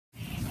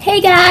Hey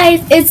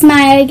guys, it's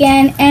Maya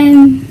again,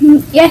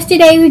 and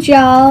yesterday we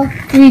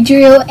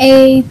drew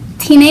a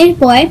teenage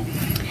boy,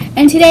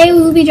 and today we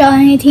will be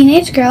drawing a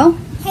teenage girl.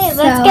 Hey,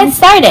 let's get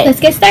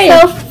started.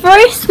 So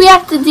first we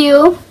have to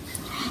do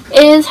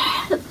is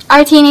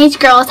our teenage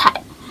girl's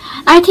head.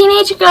 Our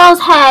teenage girl's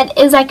head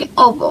is like an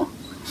oval,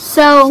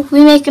 so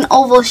we make an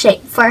oval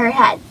shape for her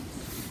head.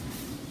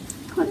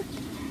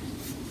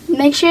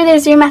 Make sure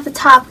there's room at the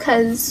top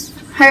because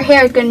her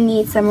hair is going to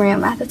need some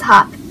room at the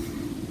top.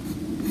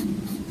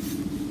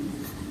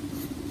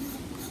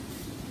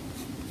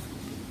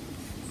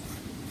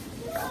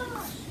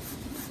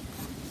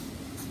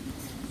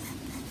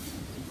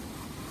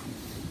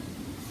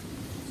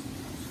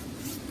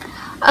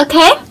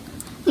 Okay,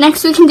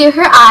 next we can do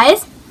her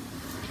eyes.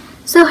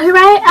 So her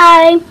right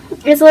eye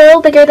is a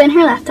little bigger than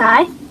her left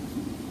eye.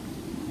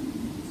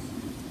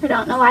 I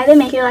don't know why they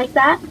make it like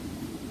that.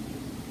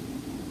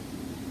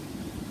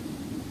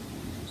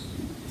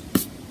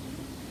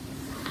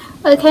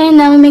 Okay, and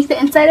now we make the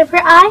inside of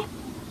her eye.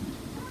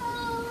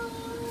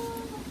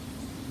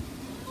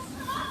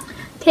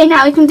 Okay,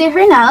 now we can do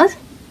her nose.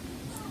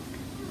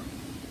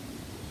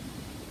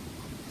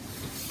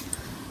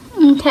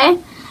 Okay,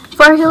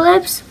 for her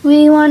lips,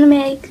 we want to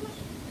make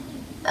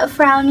a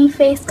frowny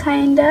face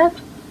kind of.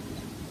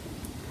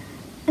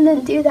 And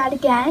then do that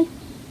again.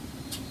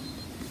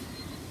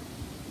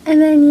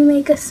 And then you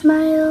make a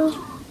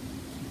smile.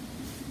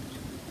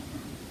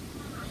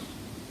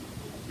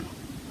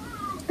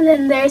 And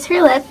then there's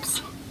her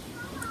lips.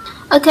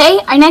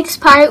 Okay, our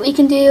next part we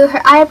can do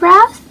her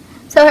eyebrows.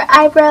 So her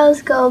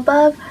eyebrows go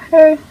above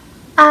her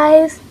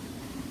eyes.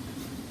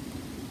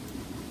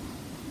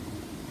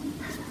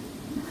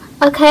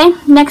 Okay,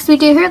 next we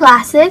do her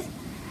glasses.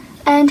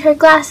 And her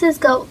glasses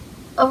go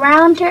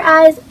around her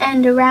eyes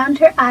and around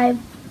her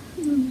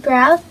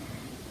eyebrows.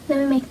 Then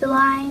we make the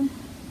line.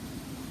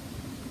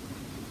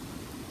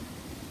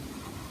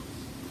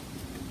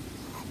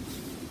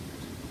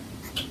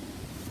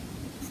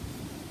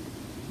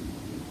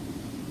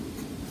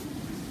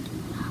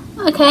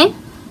 Okay,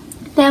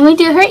 then we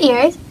do her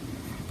ears,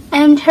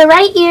 and her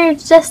right ear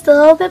is just a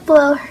little bit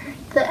below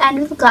the end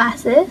of the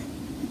glasses.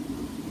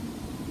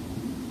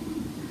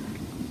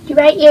 Your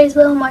right ear is a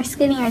little more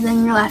skinnier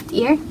than your left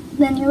ear.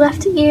 Then your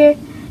left ear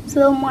is a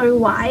little more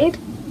wide.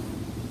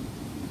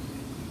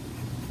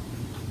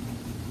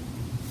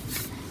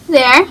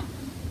 There.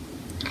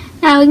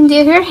 Now we can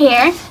do her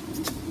hair.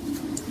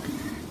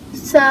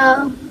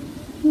 So,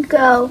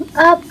 go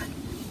up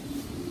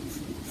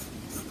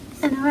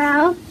and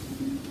around.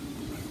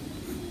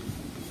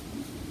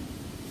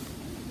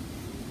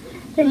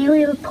 Then you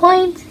leave a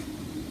point.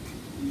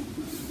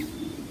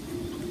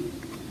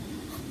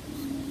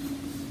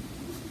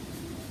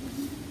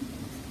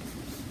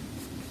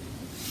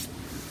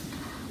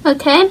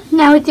 Okay,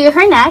 now we do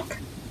her neck.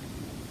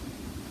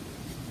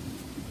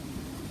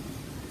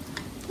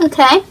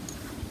 Okay,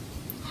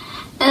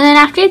 and then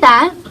after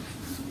that,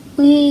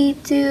 we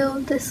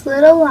do this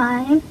little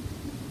line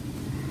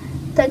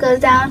that goes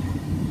down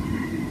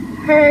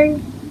her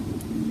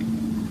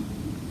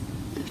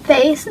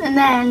face, and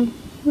then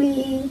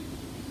we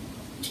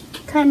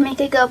kind of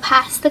make it go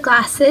past the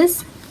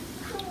glasses.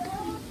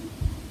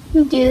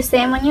 You do the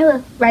same on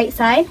your right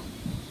side.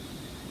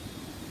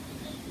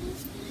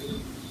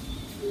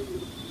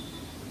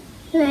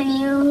 And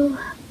then you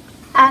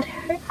add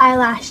her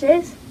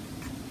eyelashes.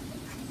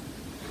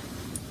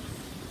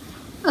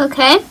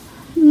 Okay,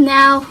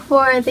 now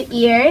for the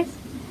ears,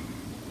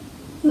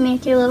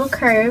 make your little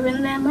curve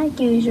and then like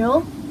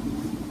usual.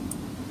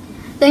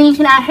 Then you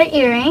can add her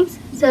earrings.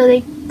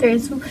 So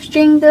there's a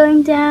string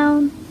going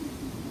down.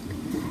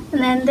 And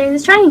then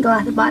there's a triangle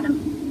at the bottom.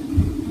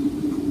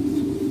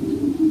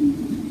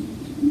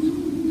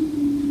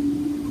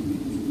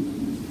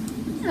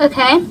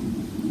 Okay.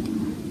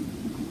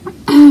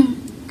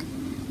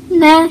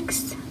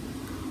 Next,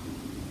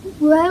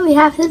 what we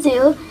have to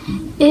do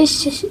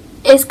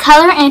is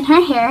color in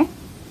her hair.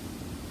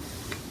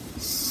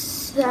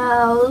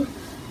 So,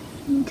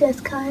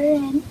 just color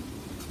in.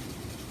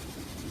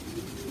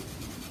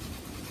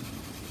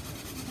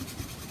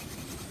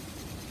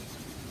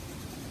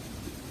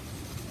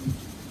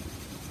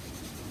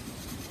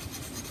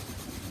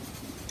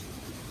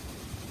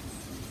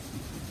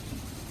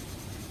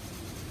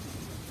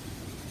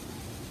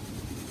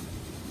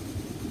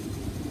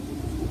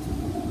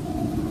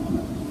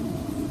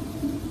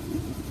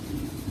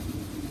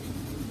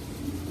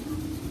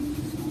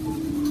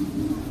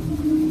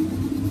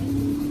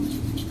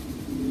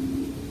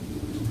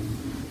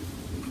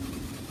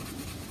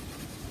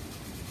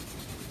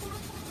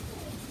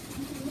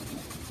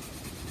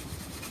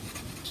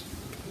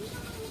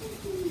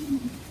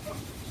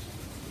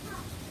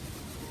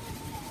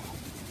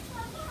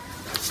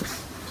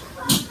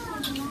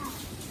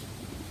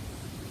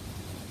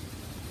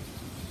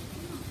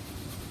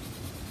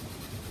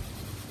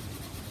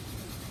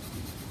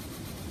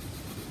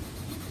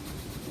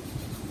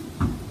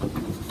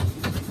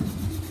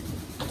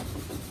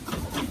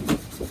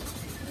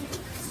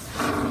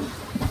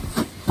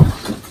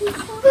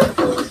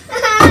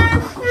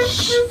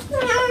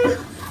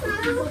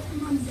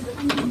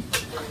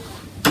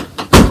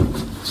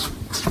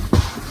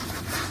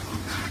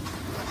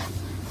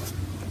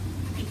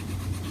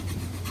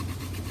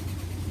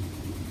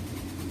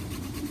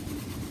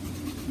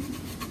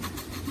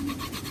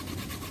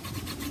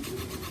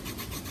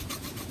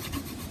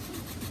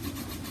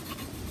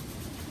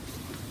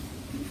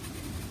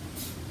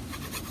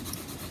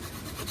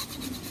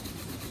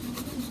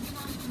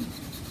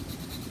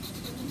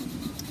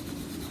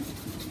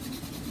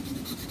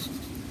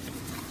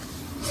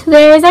 So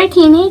there's our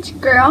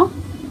teenage girl.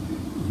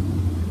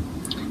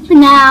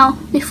 Now,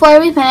 before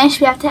we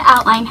finish, we have to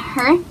outline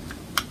her.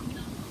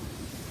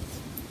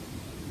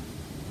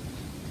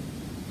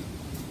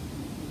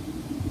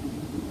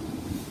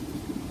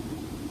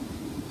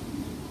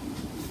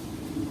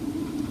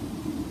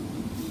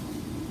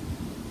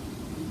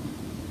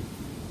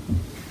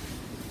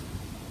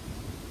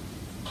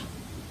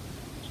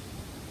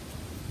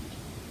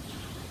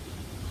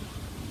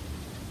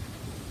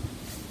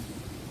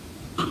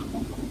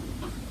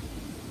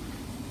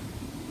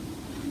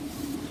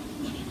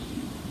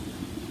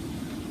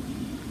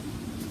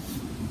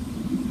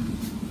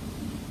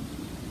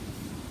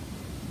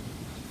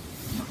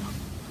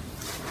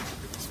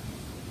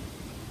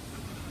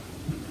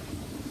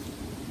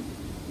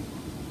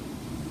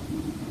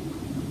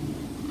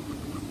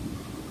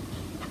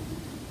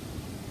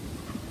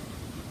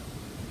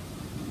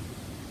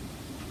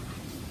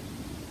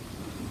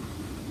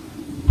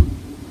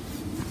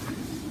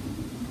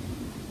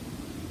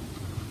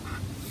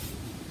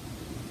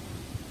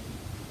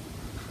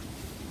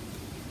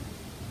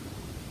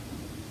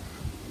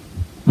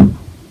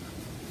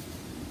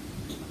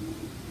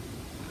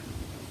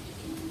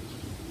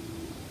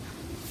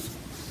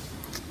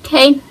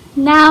 Okay,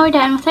 now we're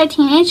done with our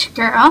teenage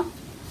girl.